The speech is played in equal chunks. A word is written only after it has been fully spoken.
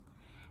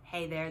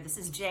Hey there, this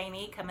is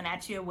Jamie coming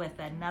at you with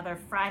another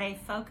Friday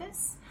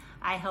Focus.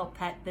 I help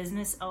pet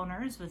business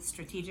owners with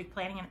strategic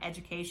planning and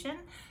education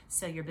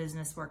so your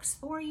business works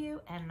for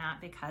you and not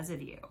because of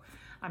you.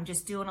 I'm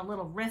just doing a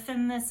little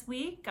riffing this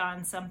week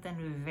on something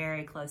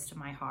very close to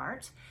my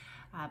heart.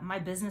 My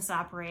business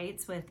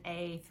operates with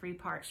a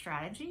three-part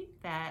strategy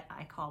that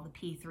I call the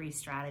P3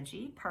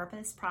 strategy: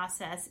 purpose,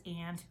 process,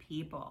 and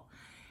people.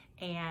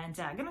 And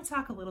I'm going to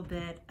talk a little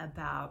bit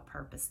about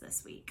purpose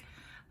this week.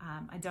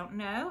 I don't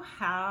know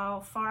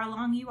how far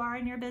along you are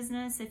in your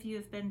business, if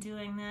you've been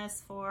doing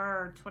this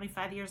for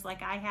 25 years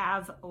like I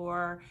have,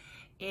 or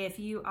if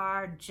you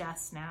are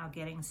just now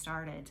getting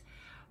started.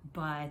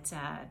 But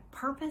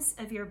purpose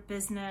of your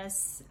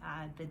business,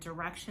 the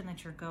direction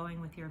that you're going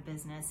with your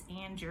business,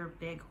 and your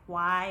big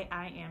why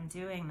I am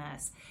doing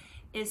this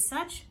is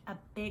such a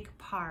big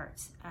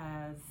part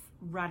of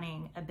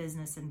running a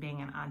business and being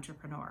an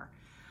entrepreneur.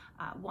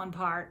 One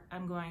part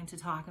I'm going to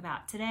talk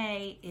about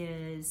today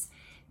is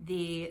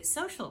the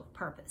social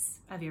purpose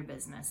of your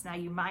business. Now,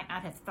 you might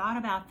not have thought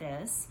about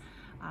this.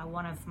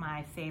 One of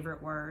my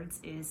favorite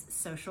words is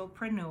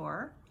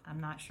socialpreneur.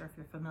 I'm not sure if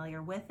you're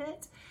familiar with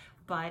it,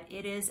 but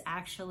it is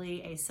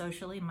actually a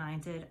socially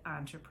minded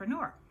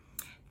entrepreneur.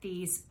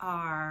 These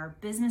are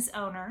business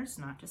owners,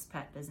 not just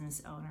pet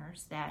business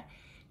owners, that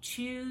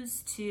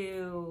choose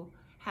to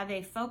have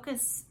a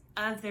focus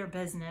of their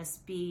business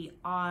be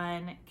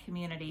on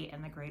community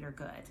and the greater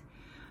good.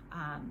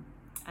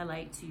 I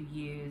like to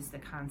use the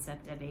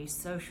concept of a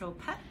social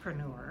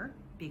petpreneur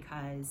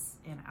because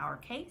in our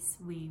case,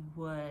 we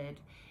would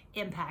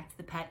impact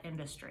the pet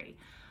industry.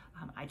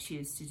 I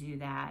choose to do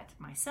that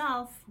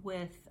myself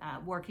with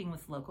working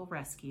with local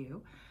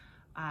rescue.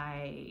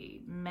 I,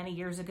 many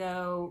years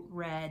ago,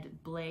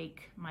 read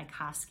Blake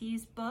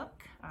Mycosky's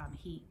book.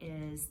 He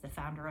is the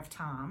founder of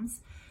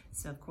Tom's.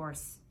 So, of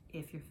course,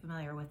 if you're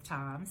familiar with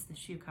Tom's, the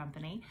shoe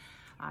company,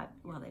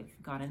 well,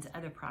 they've gone into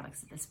other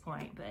products at this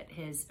point, but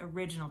his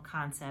original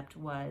concept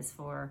was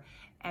for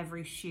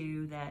every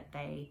shoe that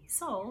they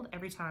sold,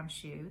 every Tom's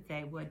shoe,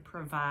 they would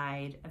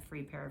provide a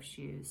free pair of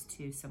shoes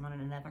to someone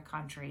in another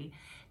country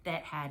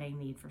that had a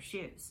need for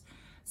shoes.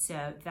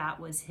 So that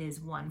was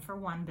his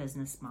one-for-one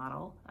business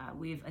model.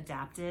 We've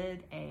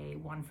adapted a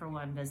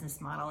one-for-one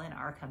business model in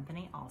our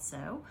company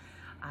also.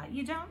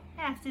 You don't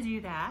have to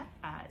do that.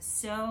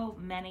 So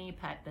many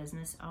pet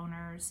business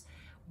owners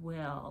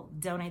will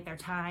donate their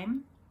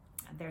time,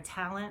 their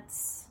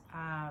talents,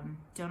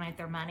 donate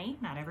their money.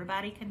 Not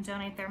everybody can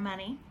donate their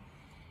money.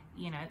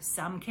 You know,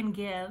 some can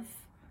give,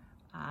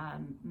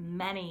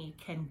 many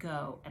can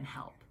go and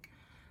help.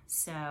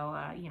 So,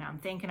 I'm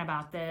thinking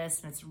about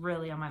this, and it's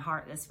really on my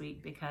heart this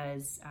week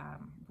because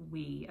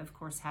we, of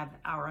course, have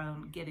our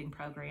own giving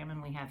program,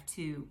 and we have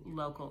two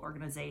local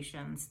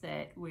organizations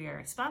that we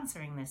are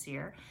sponsoring this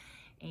year.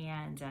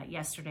 And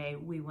yesterday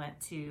we went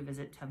to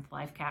visit 10th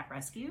Life Cat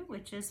Rescue,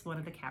 which is one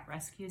of the cat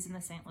rescues in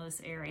the St. Louis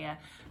area.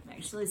 I'm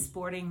actually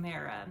sporting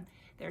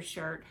their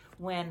shirt,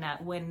 when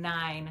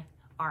 9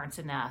 aren't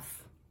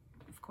enough.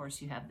 Of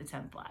course, you have the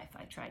 10th Life.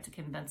 I tried to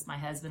convince my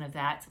husband of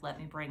that to let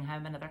me bring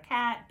home another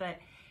cat, but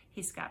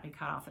he's got me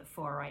cut off at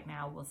 4 right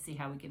now. We'll see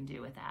how we can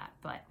do with that.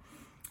 But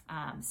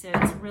so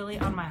it's really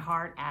on my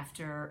heart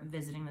after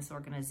visiting this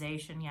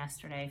organization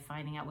yesterday,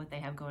 finding out what they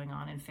have going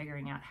on and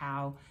figuring out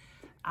how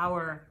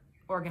our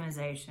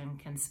organization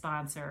can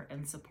sponsor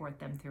and support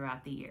them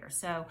throughout the year.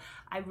 So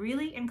I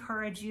really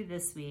encourage you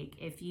this week,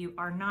 if you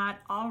are not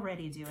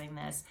already doing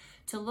this,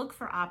 to look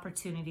for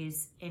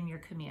opportunities in your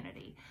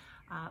community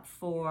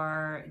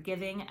for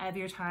giving of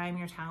your time,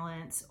 your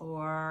talents,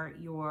 or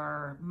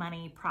your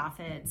money,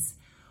 profits,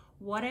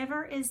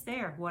 whatever is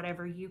there,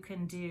 whatever you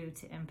can do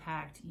to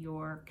impact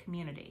your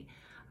community.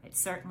 It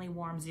certainly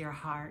warms your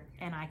heart.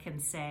 And I can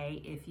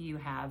say, if you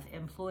have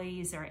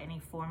employees or any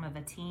form of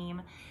a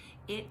team,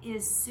 it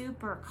is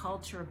super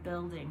culture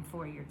building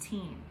for your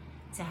team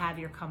to have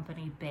your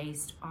company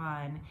based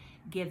on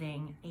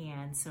giving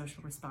and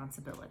social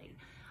responsibility.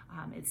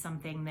 It's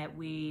something that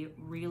we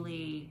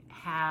really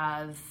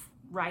have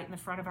right in the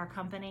front of our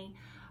company.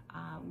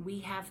 We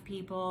have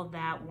people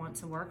that want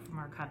to work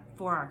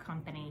for our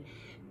company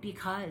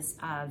because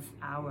of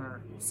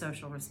our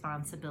social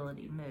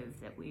responsibility move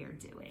that we are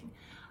doing.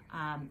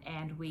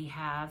 And we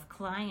have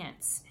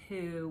clients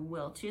who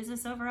will choose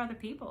us over other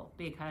people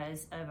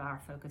because of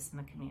our focus in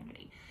the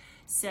community.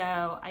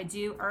 So I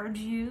do urge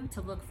you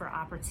to look for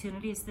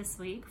opportunities this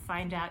week.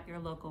 Find out your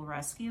local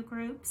rescue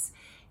groups.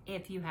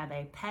 If you have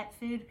a pet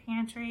food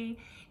pantry,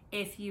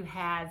 if you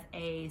have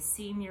a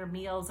senior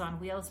Meals on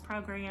Wheels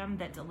program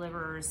that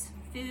delivers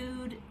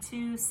food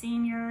to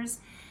seniors,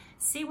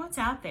 see what's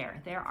out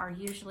there. There are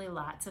usually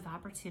lots of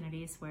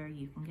opportunities where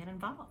you can get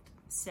involved.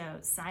 So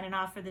signing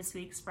off for this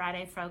week's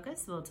Friday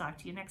Focus. We'll talk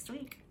to you next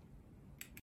week.